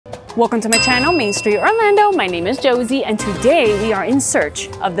Welcome to my channel, Main Street Orlando. My name is Josie, and today we are in search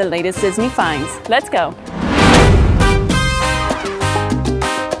of the latest Disney finds. Let's go.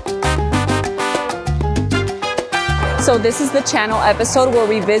 So this is the channel episode where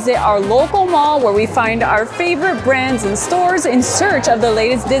we visit our local mall, where we find our favorite brands and stores in search of the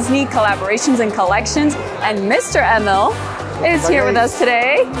latest Disney collaborations and collections. And Mr. Emil is here with us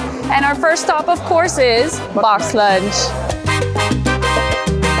today. And our first stop, of course, is Box Lunch.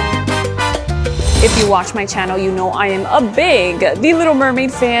 If you watch my channel, you know I am a big The Little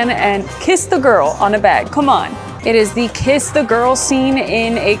Mermaid fan and Kiss the Girl on a bag. Come on. It is the Kiss the Girl scene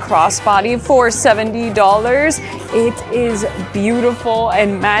in a crossbody for $70. It is beautiful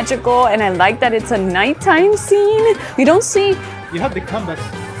and magical, and I like that it's a nighttime scene. You don't see... You have the canvas.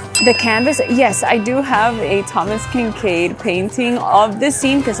 The canvas, yes, I do have a Thomas Kincaid painting of this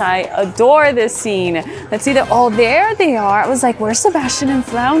scene because I adore this scene. Let's see oh, there they are. I was like, where's Sebastian and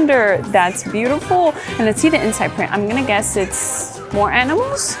Flounder? That's beautiful. And let's see the inside print. I'm gonna guess it's more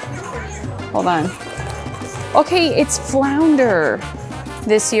animals. Hold on. Okay, it's Flounder.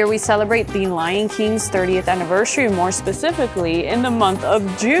 This year we celebrate the Lion King's 30th anniversary, more specifically in the month of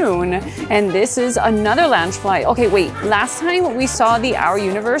June. And this is another Loungefly. Okay, wait, last time we saw the Our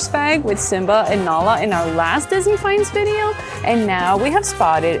Universe bag with Simba and Nala in our last Disney Finds video. And now we have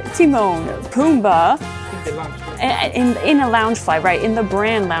spotted Timon, Pumbaa, in a Loungefly, right? In the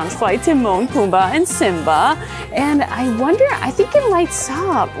brand Loungefly, Timon, Pumbaa, and Simba. And I wonder, I think it lights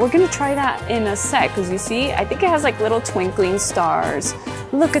up. We're gonna try that in a sec, because you see, I think it has like little twinkling stars.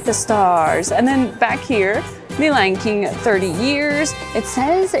 Look at the stars. And then back here, the Lion King 30 years. It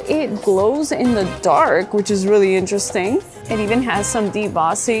says it glows in the dark, which is really interesting. It even has some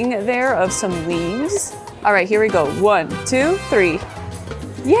debossing there of some leaves. All right, here we go. 1, 2, 3.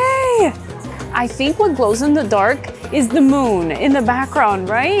 Yay! I think what glows in the dark is the moon in the background,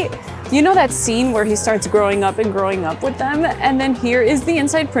 right? You know that scene where he starts growing up with them? And then here is the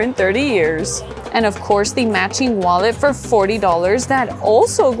inside print 30 years. And of course, the matching wallet for $40 that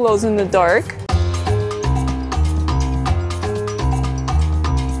also glows in the dark.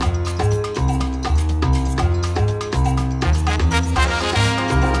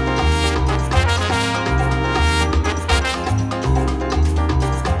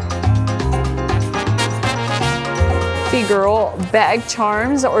 Girl bag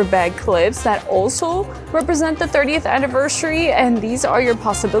charms or bag clips that also represent the 30th anniversary, and these are your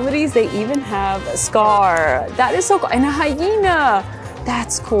possibilities. They even have a scar. That is so cool. And a hyena.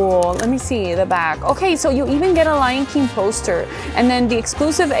 That's cool. Let me see the back. Okay, so you even get a Lion King poster. And then the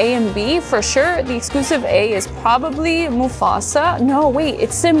exclusive A and B, for sure, the exclusive A is probably Mufasa. No, wait,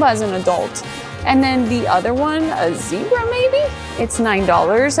 it's Simba as an adult. And then the other one, a zebra maybe? It's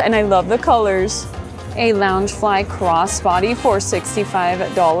 $9, and I love the colors. A Loungefly crossbody for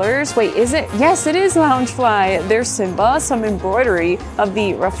 $65. Wait, is it? Yes, it is Loungefly. There's Simba, some embroidery of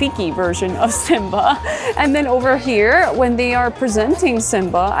the Rafiki version of Simba. And then over here, when they are presenting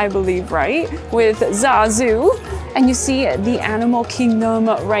Simba, I believe, right, with Zazu. And you see the Animal Kingdom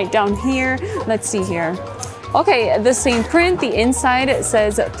right down here. Let's see here. Okay, the same print, the inside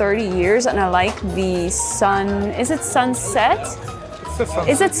says 30 years, and I like the sun. Is it sunset?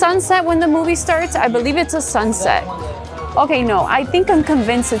 Is it sunset when the movie starts? I believe it's a sunset. Okay, no, I think I'm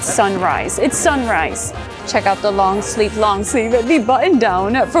convinced it's sunrise. It's sunrise. Check out the long sleeve, the button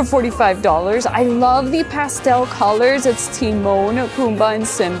down for $45. I love the pastel colors. It's Timon, Pumbaa, and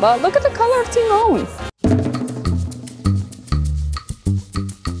Simba. Look at the color of Timon.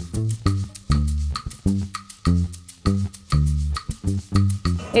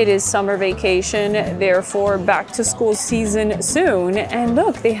 It is summer vacation, therefore back to school season soon. And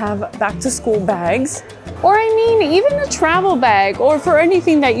look, they have back to school bags. Or I mean, even a travel bag or for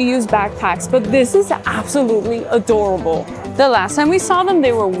anything that you use backpacks, but this is absolutely adorable. The last time we saw them,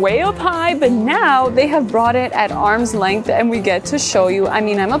 they were way up high, but now they have brought it at arm's length and we get to show you. I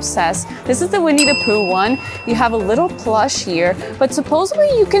mean, I'm obsessed. This is the Winnie the Pooh one. You have a little plush here, but supposedly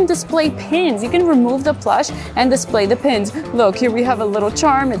you can display pins. You can remove the plush and display the pins. Look, here we have a little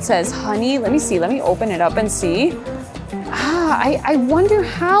charm. It says honey. Let me see. Let me open it up and see. I wonder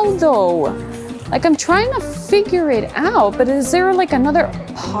how though. Like, I'm trying to figure it out, but is there like another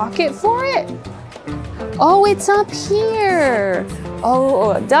pocket for it? Oh, it's up here.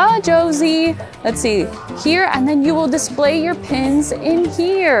 Oh, duh, Josie. Let's see. here, and then you will display your pins in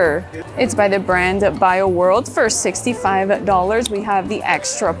here. It's by the brand BioWorld for $65. We have the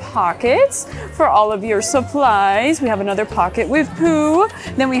extra pockets for all of your supplies. We have another pocket with poo.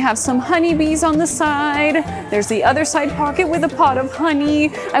 Then we have some honeybees on the side. There's the other side pocket with a pot of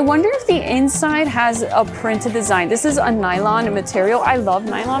honey. I wonder if the inside has a printed design. This is a nylon material. I love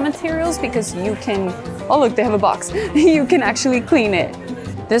nylon materials because you can, oh look, they have a box. You can actually clean it.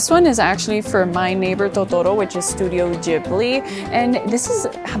 This one is actually for My Neighbor Totoro, which is Studio Ghibli. And this is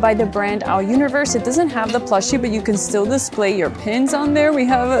by the brand Our Universe. It doesn't have the plushie, but you can still display your pins on there. We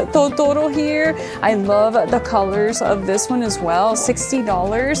have Totoro here. I love the colors of this one as well,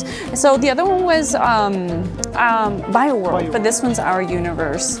 $60. So the other one was BioWorld, but this one's Our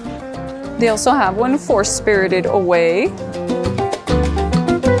Universe. They also have one for Spirited Away.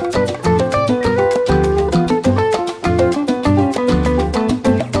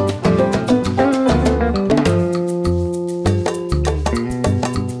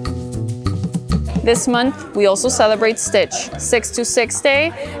 This month, we also celebrate Stitch 626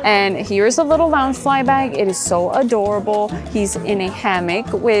 Day, and here's a little Loungefly bag. It is so adorable. He's in a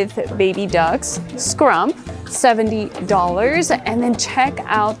hammock with baby ducks. Scrump, $70. And then check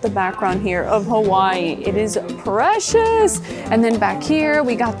out the background here of Hawaii. It is precious. And then back here,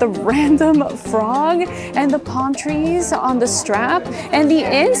 we got the random frog and the palm trees on the strap. And the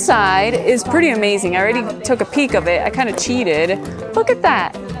inside is pretty amazing. I already took a peek of it. I kind of cheated. Look at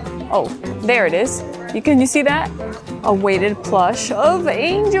that. Oh, there it is. Can you see that? A weighted plush of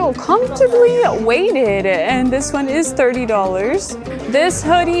Angel, comfortably weighted. And this one is $30. This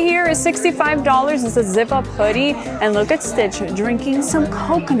hoodie here is $65. It's a zip-up hoodie. And look at Stitch drinking some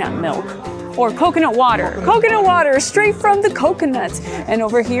coconut milk. Or coconut water. Coconut water, straight from the coconut. And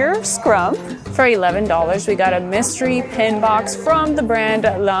over here, Scrump. For $11, we got a mystery pin box from the brand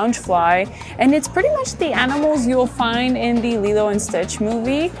Loungefly. And it's pretty much the animals you'll find in the Lilo and Stitch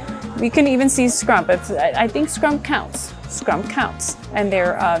movie. We can even see Scrump. I think Scrump counts. Scrump counts. And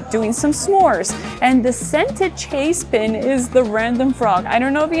they're doing some s'mores. And the scented chase pin is the random frog. I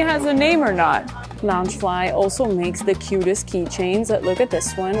don't know if he has a name or not. Loungefly also makes the cutest keychains. Look at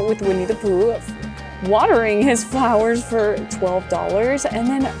this one with Winnie the Pooh watering his flowers for $12. And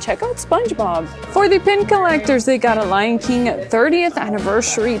then check out SpongeBob. For the pin collectors, they got a Lion King 30th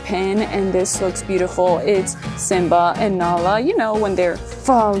anniversary pin, and this looks beautiful. It's Simba and Nala, you know, when they're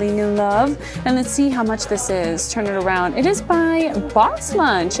falling in love. And let's see how much this is. Turn it around. It is by Box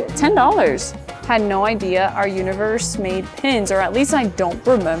Lunch, $10. Had no idea Our Universe made pins, or at least I don't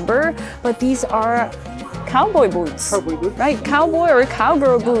remember, but these are cowboy boots. Cowboy boots? Right, cowboy or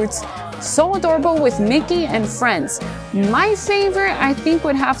cowgirl boots. So adorable with Mickey and friends. My favorite, I think,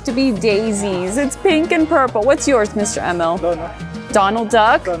 would have to be Daisy's. It's pink and purple. What's yours, Mr. ML? Donald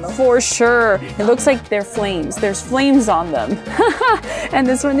Duck? For sure. It looks like they're flames. There's flames on them. And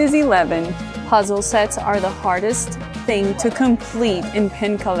this one is 11. Puzzle sets are the hardest thing to complete in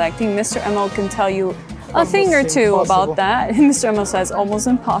pin collecting. Mr. ML can tell you a thing or two about that. Mr. ML says almost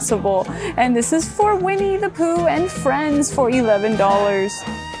impossible. And this is for Winnie the Pooh and friends for $11.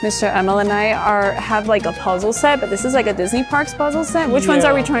 Mr. Emil and I have like a puzzle set, but this is like a Disney Parks puzzle set. Which ones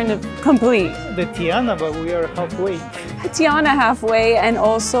are we trying to complete? The Tiana, but we are halfway. Tiana halfway, and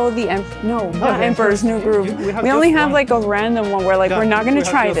also the Emperor's New Groove. We only have like a random one where like we're not gonna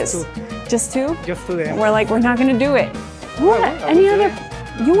try this. Just two? Just two. We're like, we're not gonna do it. What? Any other?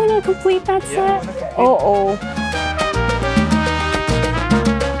 You wanna complete that set? Uh-oh.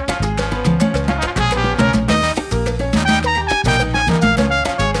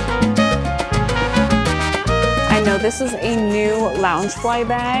 This is a new Loungefly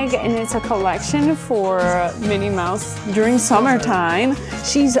bag, and it's a collection for Minnie Mouse during summertime.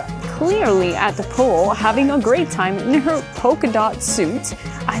 She's clearly at the pool having a great time in her polka dot suit.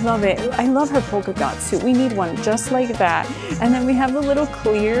 I love it. I love her polka dot suit. We need one just like that. And then we have the little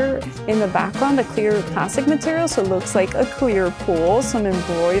clear in the background, the clear plastic material, so it looks like a clear pool, some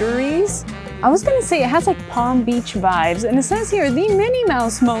embroideries. I was gonna say it has like Palm Beach vibes, and it says here, the Minnie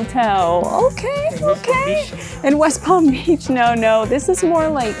Mouse Motel. Okay, okay. In West Palm Beach, no, this is more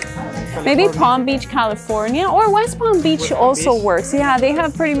like maybe Palm Beach, California, or West Palm Beach also works. Yeah, they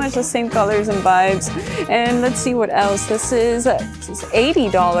have pretty much the same colors and vibes. And let's see what else. This is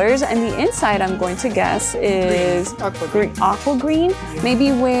 $80, and the inside I'm going to guess is aqua green,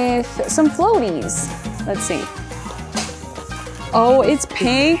 maybe with some floaties. Let's see. Oh, it's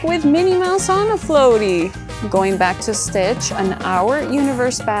pink with Minnie Mouse on a floaty. Going back to Stitch, an Our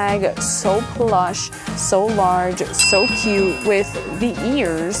Universe bag, so plush, so large, so cute, with the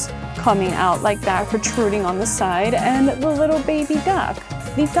ears coming out like that, protruding on the side, and the little baby duck.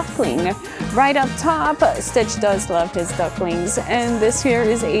 the duckling. Right up top, Stitch does love his ducklings, and this here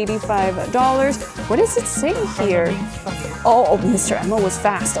is $85. What does it say here? Oh, Mr. Emma was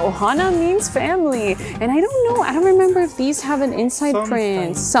fast. Ohana means family. And I don't know, I don't remember if these have an inside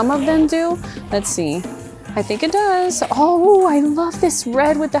print. Some of them do. Let's see. I think it does. Oh, I love this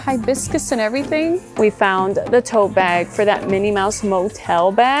red with the hibiscus and everything. We found the tote bag for that Minnie Mouse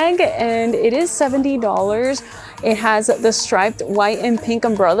Motel bag, and it is $70. It has the striped white and pink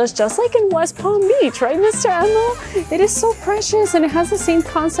umbrellas, just like in West Palm Beach, right, Mr. Emma? It is so precious, and it has the same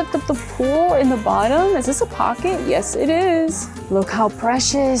concept of the pool in the bottom. Is this a pocket? Yes, it is. Look how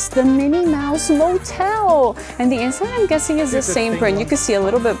precious, the Minnie Mouse Motel. And the inside, I'm guessing, is the same print. You can see a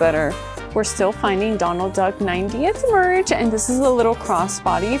little bit better. We're still finding Donald Duck 90th merch, and this is a little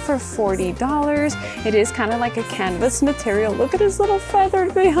crossbody for $40. It is kind of like a canvas material. Look at his little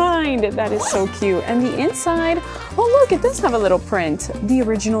feathered behind. That is so cute. And the inside, oh look, it does have a little print. The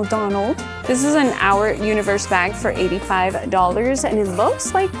original Donald. This is an Our Universe bag for $85, and it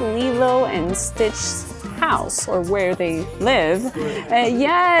looks like Lilo and Stitch's house, or where they live.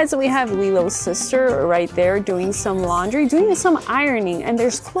 Yes, we have Lilo's sister right there doing some laundry, doing some ironing, and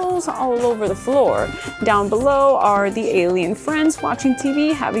there's clothes all over the floor. Down below are the alien friends watching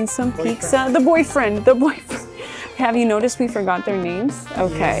TV, having some pizza. The boyfriend. Have you noticed we forgot their names?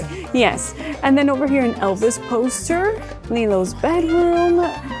 Okay, yes. And then over here an Elvis poster, Lilo's bedroom.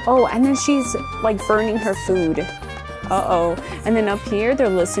 Oh, and then she's like burning her food. Uh-oh. And then up here, they're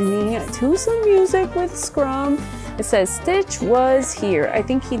listening to some music with Scrum. It says Stitch was here. I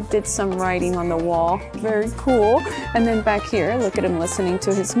think he did some writing on the wall. Very cool. And then back here, look at him listening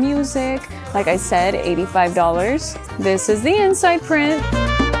to his music. Like I said, $85. This is the inside print.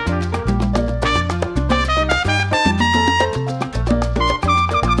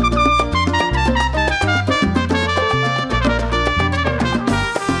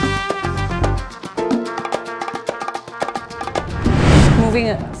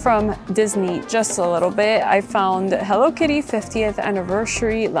 Moving from Disney just a little bit, I found Hello Kitty 50th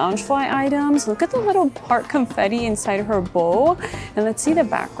anniversary Loungefly items. Look at the little heart confetti inside her bowl. And let's see the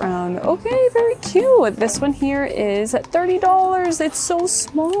background. Okay, very cute. This one here is $30. It's so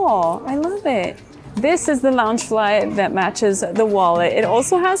small. I love it. This is the Loungefly that matches the wallet. It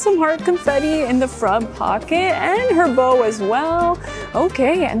also has some heart confetti in the front pocket and her bow as well.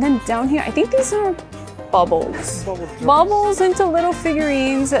 Okay, and then down here, I think these are bubbles. Bubbles into little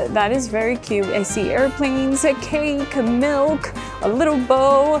figurines. That is very cute. I see airplanes, a cake, milk, a little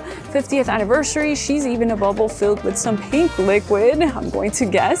bow. 50th anniversary. She's even a bubble filled with some pink liquid, I'm going to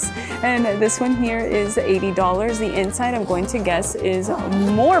guess. And this one here is $80. The inside, I'm going to guess, is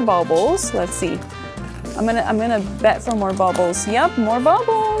more bubbles. Let's see. I'm gonna bet for more bubbles. Yep, more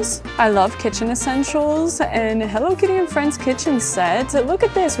bubbles. I love kitchen essentials and Hello Kitty and Friends kitchen set. Look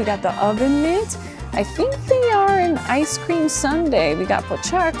at this. We got the oven mitt. I think they are an ice cream sundae. We got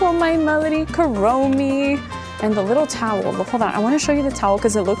Pochaco, My Melody, Karomi, and the little towel. But hold on, I want to show you the towel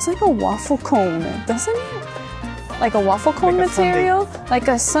because it looks like a waffle cone, doesn't it? Like a waffle cone like material, like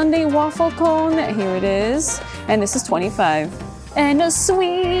a sundae waffle cone. Here it is, and this is $25. And a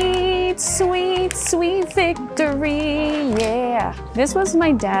sweet, sweet, sweet victory, yeah. This was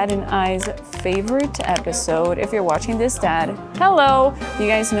my dad and I's favorite episode. If you're watching this, Dad, hello. You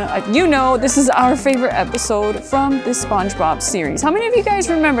guys know, this is our favorite episode from the SpongeBob series. How many of you guys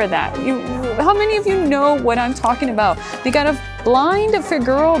remember that? How many of you know what I'm talking about? We got a blind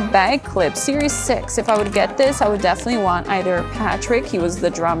figural bag clip, series 6. If I would get this, I would definitely want either Patrick, he was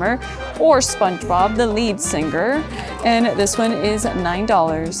the drummer, or SpongeBob, the lead singer. And this one is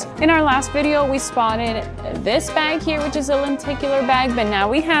 $9. In our last video, we spotted this bag here, which is a lenticular bag, but now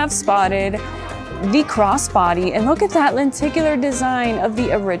we have spotted the crossbody. And look at that lenticular design of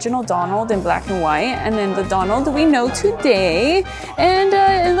the original Donald in black and white, and then the Donald we know today. And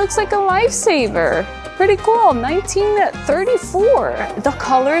it looks like a lifesaver. Pretty cool, 1934. The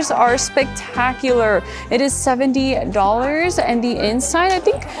colors are spectacular. It is $70, and the inside, I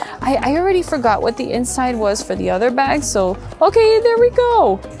think, I already forgot what the inside was for the other bag, so okay, there we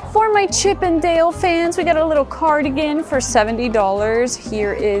go. For my Chip and Dale fans, we got a little cardigan for $70.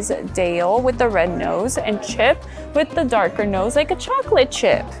 Here is Dale with the red nose and Chip with the darker nose, like a chocolate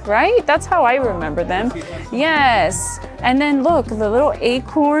chip, right? That's how I remember them. Yes. And then look, the little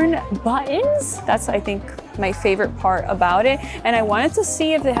acorn buttons. That's, I think, my favorite part about it. And I wanted to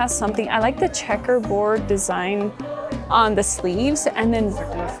see if it has something. I like the checkerboard design on the sleeves. And then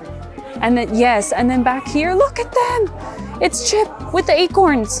yes, and then back here, look at them. It's Chip with the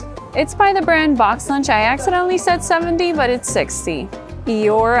acorns. It's by the brand Box Lunch. I accidentally said 70, but it's 60.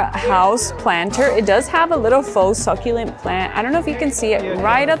 Eeyore house planter. It does have a little faux succulent plant. I don't know if you can see it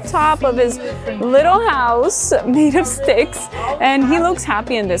right up top of his little house made of sticks. And he looks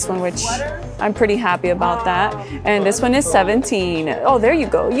happy in this one, which I'm pretty happy about that. And this one is 17. Oh, there you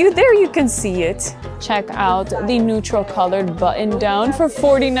go. There you can see it. Check out the neutral colored button down for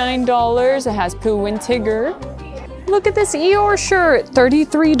 $49. It has Pooh and Tigger. Look at this Eeyore shirt,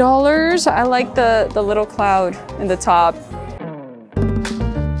 $33. I like the little cloud in the top.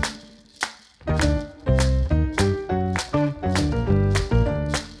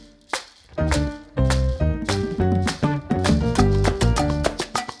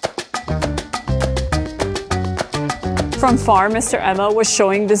 From Farm, Mr. Emma was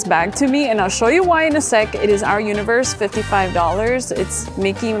showing this bag to me, and I'll show you why in a sec. It is Our Universe, $55. It's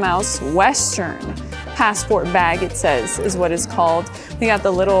Mickey Mouse Western passport bag, it says, is what it's called. We got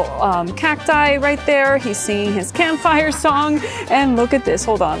the little cacti right there. He's singing his campfire song. And look at this.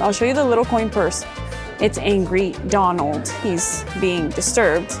 Hold on. I'll show you the little coin purse. It's Angry Donald. He's being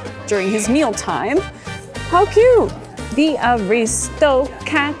disturbed during his mealtime. How cute. The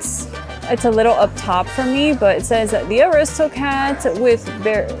Aristocats. It's a little up top for me, but it says the Aristocats with,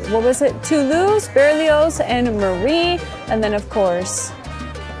 Toulouse, Berlioz, and Marie. And then, of course,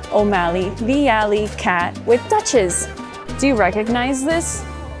 O'Malley, the alley cat with Duchess. Do you recognize this?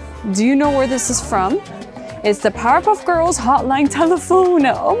 Do you know where this is from? It's the Powerpuff Girls hotline telephone.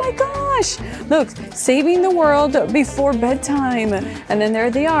 Oh my gosh. Look, saving the world before bedtime. And then there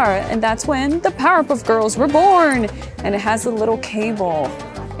they are. And that's when the Powerpuff Girls were born. And it has a little cable.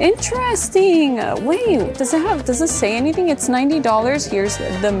 Interesting. Wait, does it say anything? It's $90. Here's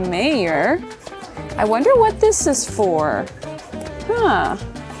the mayor. I wonder what this is for. Huh.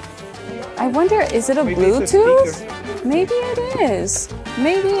 I wonder, is it a Bluetooth? Maybe it is.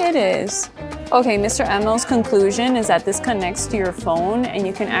 Maybe it is. Okay, Mr. Emil's conclusion is that this connects to your phone and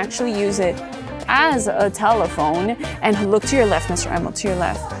you can actually use it as a telephone. And look to your left, Mr. Emil, to your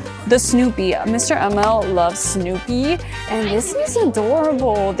left. The Snoopy. Mr. Emil loves Snoopy, and this is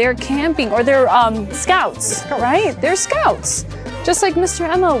adorable. They're camping, or they're scouts, right? They're scouts. Just like Mr.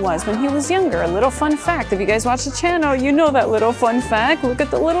 Emil was when he was younger. A little fun fact. If you guys watch the channel, you know that little fun fact. Look at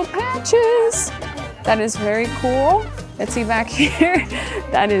the little patches. That is very cool. Let's see back here.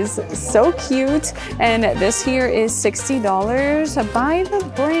 That is so cute. And this here is $60 by the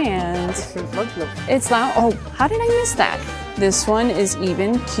brand. It's loud. Oh, how did I miss that? This one is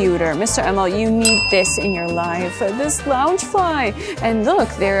even cuter. Mr. Emil, you need this in your life. This Loungefly. And look,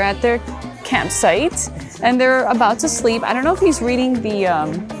 they're at their campsite and they're about to sleep. I don't know if he's reading the,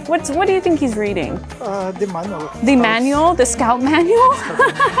 what do you think he's reading? The manual. The manual? The scout manual?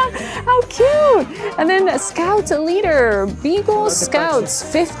 How cute! And then Scout leader, Beagle Scouts,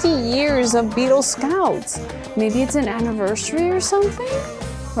 50 years of Beagle Scouts. Maybe it's an anniversary or something?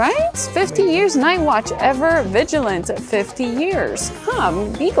 Right? 50 years, Night Watch, ever vigilant, 50 years.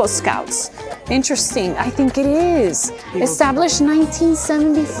 Beagle Scouts. Interesting, I think it is. Established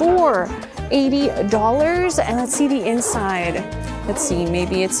 1974, $80. And let's see the inside. Let's see,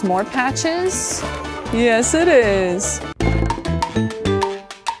 maybe it's more patches? Yes, it is.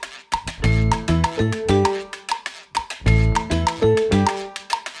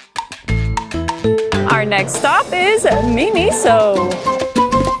 Our next stop is Miniso.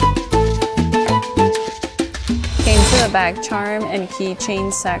 The bag charm and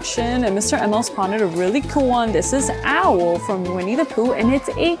keychain section, and Mr. Emil spotted a really cool one. This is Owl from Winnie the Pooh, and it's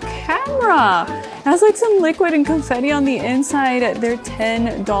a camera. It has like some liquid and confetti on the inside. They're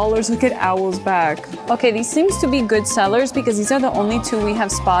 $10. Look at Owl's back. Okay, these seems to be good sellers because these are the only two we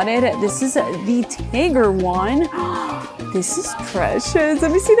have spotted. This is the Tiger one. This is precious.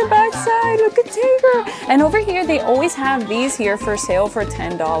 Let me see the back side. Look at Tiger. And over here, they always have these here for sale for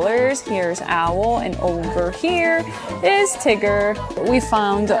 $10. Here's Owl, and over here is Tigger. We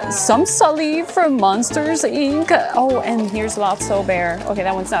found some Sully from Monsters Inc. Oh, and here's Lotso Bear. Okay,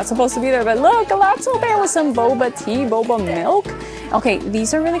 that one's not supposed to be there, but look, a Lotso Bear with some boba tea, boba milk. Okay,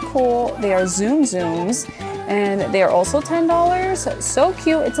 these are really cool. They are Zoom Zooms. And they are also $10. So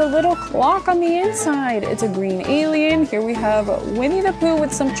cute. It's a little clock on the inside. It's a green alien. Here we have Winnie the Pooh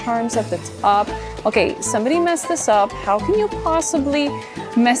with some charms at the top. Okay, somebody messed this up. How can you possibly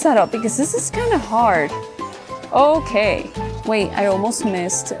mess that up? Because this is kind of hard. Okay. Wait, I almost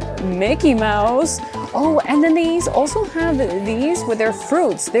missed Mickey Mouse. Oh, and then these also have these with their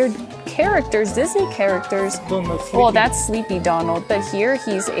fruits. They're characters, Disney characters. Well, that's Sleepy Donald, but here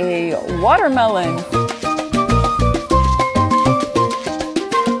he's a watermelon.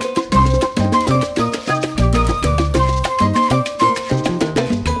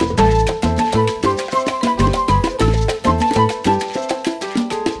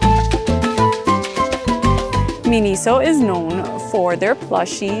 Miniso is known for their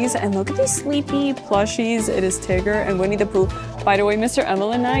plushies, and look at these sleepy plushies. It is Tigger and Winnie the Pooh. By the way, Mr.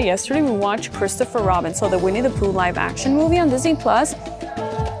 Emil and I, yesterday we watched Christopher Robin, so the Winnie the Pooh live action movie on Disney Plus,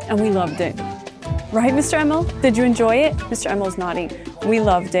 and we loved it. Right, Mr. Emil? Did you enjoy it? Mr. Emil's nodding. We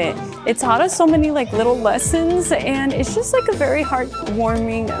loved it. It taught us so many like little lessons, and it's just like a very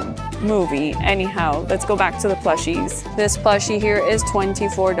heartwarming movie. Anyhow, let's go back to the plushies. This plushie here is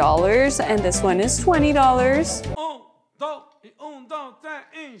 $24, and this one is $20.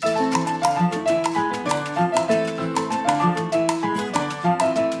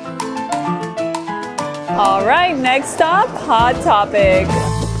 All right, next up, Hot Topic.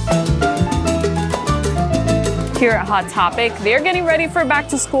 Here at Hot Topic, they're getting ready for back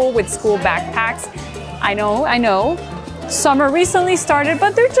to school with school backpacks. I know. Summer recently started,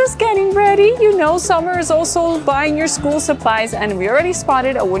 but they're just getting ready. You know, summer is also buying your school supplies, and we already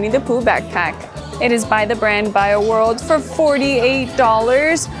spotted a Winnie the Pooh backpack. It is by the brand BioWorld for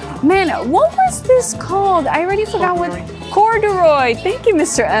 $48. Man, what was this called? I already forgot what. Corduroy. Thank you,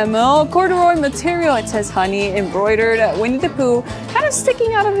 Mr. Emil. Corduroy material. It says honey embroidered. Winnie the Pooh kind of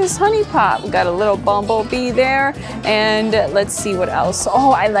sticking out of his honey pot. We got a little bumblebee there. And let's see what else.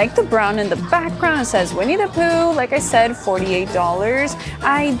 Oh, I like the brown in the background. It says Winnie the Pooh. Like I said, $48.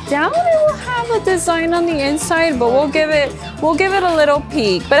 I doubt it will have a design on the inside, but we'll give it a little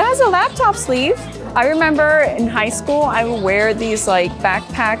peek. But it has a laptop sleeve. I remember in high school, I would wear these like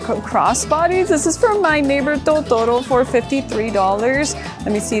backpack crossbodies. This is from my neighbor Totoro for $53.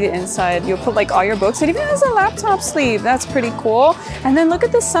 Let me see the inside. You'll put like all your books. It even has a laptop sleeve. That's pretty cool. And then look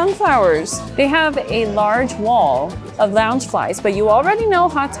at the sunflowers. They have a large wall of Loungeflies, but you already know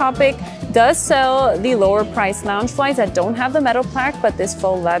Hot Topic does sell the lower price Loungeflies that don't have the metal plaque, but this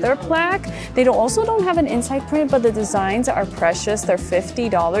faux leather plaque. They also don't have an inside print, but the designs are precious. They're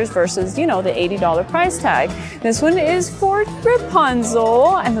 $50 versus, you know, the $80 price tag. This one is for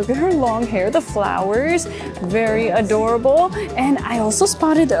Rapunzel, and look at her long hair, the flowers, very adorable. And I also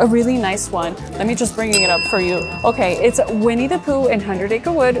spotted a really nice one. Let me just bring it up for you. Okay, it's Winnie the Pooh in 100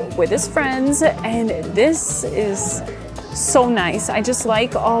 Acre Wood with his friends, and this is so nice. I just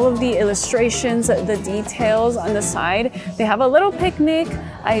like all of the illustrations, the details on the side. They have a little picnic.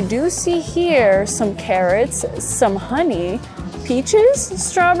 I do see here some carrots, some honey, peaches,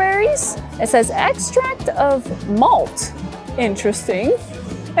 strawberries. It says extract of malt. Interesting.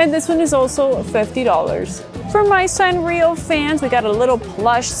 And this one is also $50. For my Sanrio fans, we got a little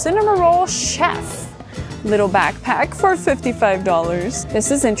plush Cinema Roll Chef little backpack for $55.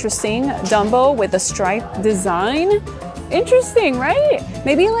 This is interesting. Dumbo with a stripe design. Interesting, right?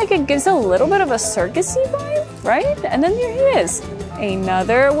 Maybe like it gives a little bit of a circusy vibe, right? And then here he is.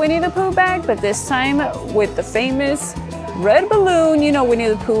 Another Winnie the Pooh bag, but this time with the famous red balloon. You know Winnie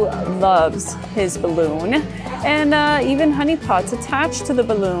the Pooh loves his balloon. And even honey pots attached to the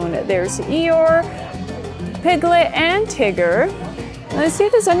balloon. There's Eeyore, Piglet, and Tigger. Let's see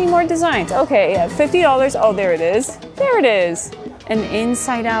if there's any more designs. Okay, $50. Oh, there it is. There it is. An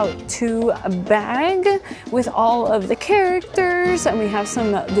inside out 2 bag with all of the characters, and we have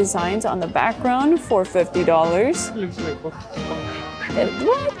some designs on the background for $50. Looks like what?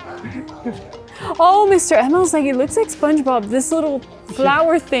 Oh, Mr. Emil's like, it looks like SpongeBob, this little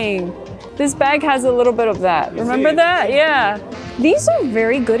flower thing. This bag has a little bit of that. Remember that? Yeah. These are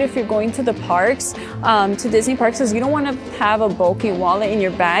very good if you're going to the parks, to Disney parks, because you don't want to have a bulky wallet in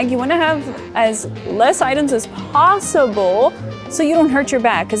your bag. You want to have as less items as possible so you don't hurt your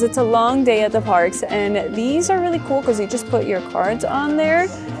back, because it's a long day at the parks. And these are really cool because you just put your cards on there.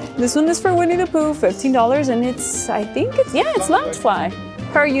 This one is for Winnie the Pooh, $15, and it's Loungefly.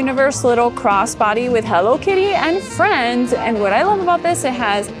 Her universe little crossbody with Hello Kitty and friends. And what I love about this, it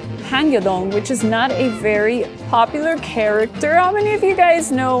has Hang-Yodong, which is not a very popular character. How many of you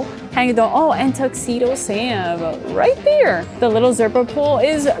guys know Hang-Yodong? Oh, and Tuxedo Sam, right there. The little zipper pull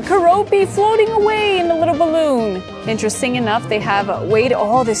is Karopi floating away in the little balloon. Interesting enough, they have weighted,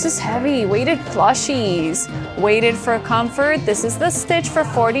 oh, this is heavy, weighted plushies. Weighted for comfort. This is the Stitch for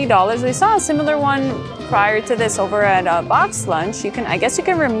 $40. We saw a similar one prior to this over at Box Lunch. I guess you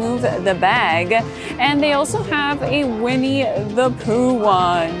can remove the bag. And they also have a Winnie the Pooh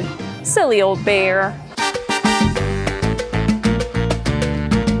one. Silly old bear.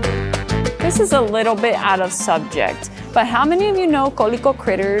 This is a little bit out of subject, but how many of you know Colico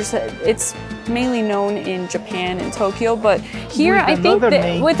Critters? It's mainly known in Japan and Tokyo, but here I think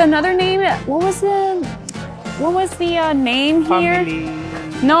that with another name, what was the name here?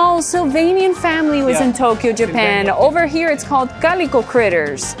 No, Sylvanian Family was in Tokyo, Japan. Over here, it's called Calico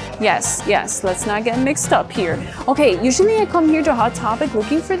Critters. Yes, let's not get mixed up here. Okay, usually I come here to Hot Topic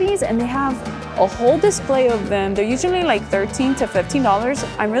looking for these, and they have a whole display of them. They're usually like $13 to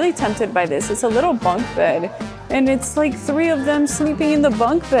 $15. I'm really tempted by this. It's a little bunk bed, and it's like 3 of them sleeping in the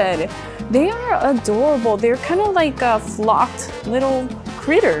bunk bed. They are adorable. They're kind of like flocked little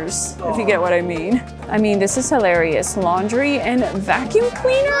critters, if you get what I mean. I mean, this is hilarious. Laundry and vacuum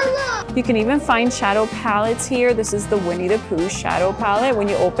cleaner. You can even find shadow palettes here. This is the Winnie the Pooh shadow palette. When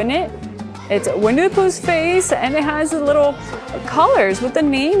you open it, it's Winnie the Pooh's face, and it has the little colors with the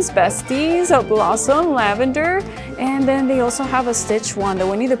names: Besties, Blossom, Lavender, and then they also have a Stitch one. The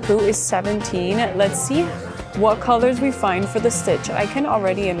Winnie the Pooh is 17. Let's see what colors we find for the Stitch. I can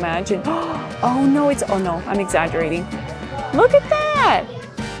already imagine. Oh no, oh no, I'm exaggerating. Look at that!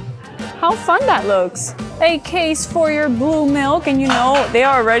 How fun that looks. A case for your blue milk, and you know, they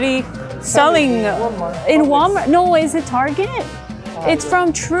are already selling in Walmart. No, is it Target? It's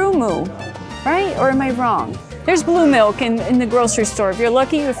from True Moo, right? Or am I wrong? There's blue milk in the grocery store. If you're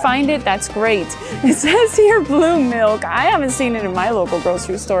lucky to find it, that's great. It says here blue milk. I haven't seen it in my local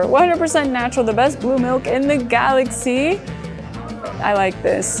grocery store. 100% natural, the best blue milk in the galaxy. I like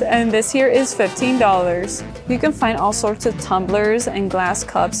this. And this here is $15. You can find all sorts of tumblers and glass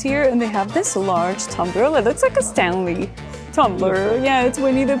cups here, and they have this large tumbler. It looks like a Stanley tumbler. Yeah, it's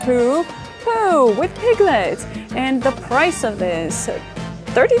Winnie the Pooh. Pooh with Piglet. And the price of this,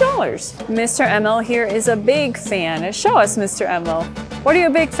 $30. Mr. ML here is a big fan. Show us, Mr. ML. What are you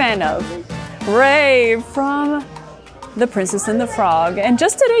a big fan of? Ray from The Princess and the Frog. And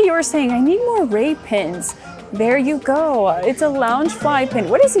just today you were saying, I need more Ray pins. There you go. It's a Loungefly pin.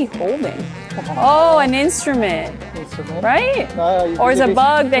 What is he holding? Oh, an instrument. Right? Or is a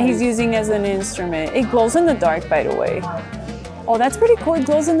bug that he's using as an instrument. It glows in the dark, by the way. Oh, that's pretty cool. It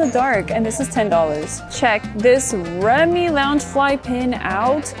glows in the dark, and this is $10. Check this Remy Loungefly pin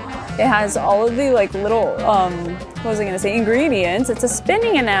out. It has all of the like little, what was I gonna say, ingredients. It's a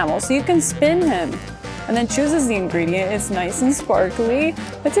spinning enamel, so you can spin him and then chooses the ingredient. It's nice and sparkly.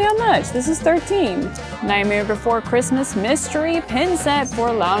 Let's see how much. This is $13. Nightmare Before Christmas mystery pin set for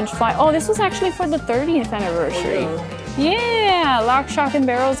Loungefly. Oh, this was actually for the 30th anniversary. Yeah, Lock, Shock, and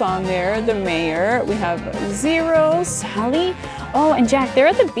Barrel's on there. The Mayor. We have Zero, Sally. Oh, and Jack, they're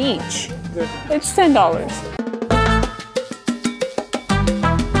at the beach. It's $10.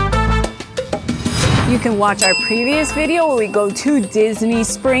 You can watch our previous video where we go to Disney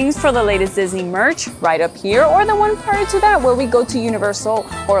Springs for the latest Disney merch right up here, or the one prior to that where we go to Universal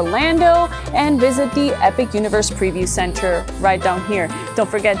Orlando and visit the Epic Universe Preview Center right down here. Don't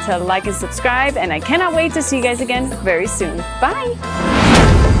forget to like and subscribe, and I cannot wait to see you guys again very soon. Bye!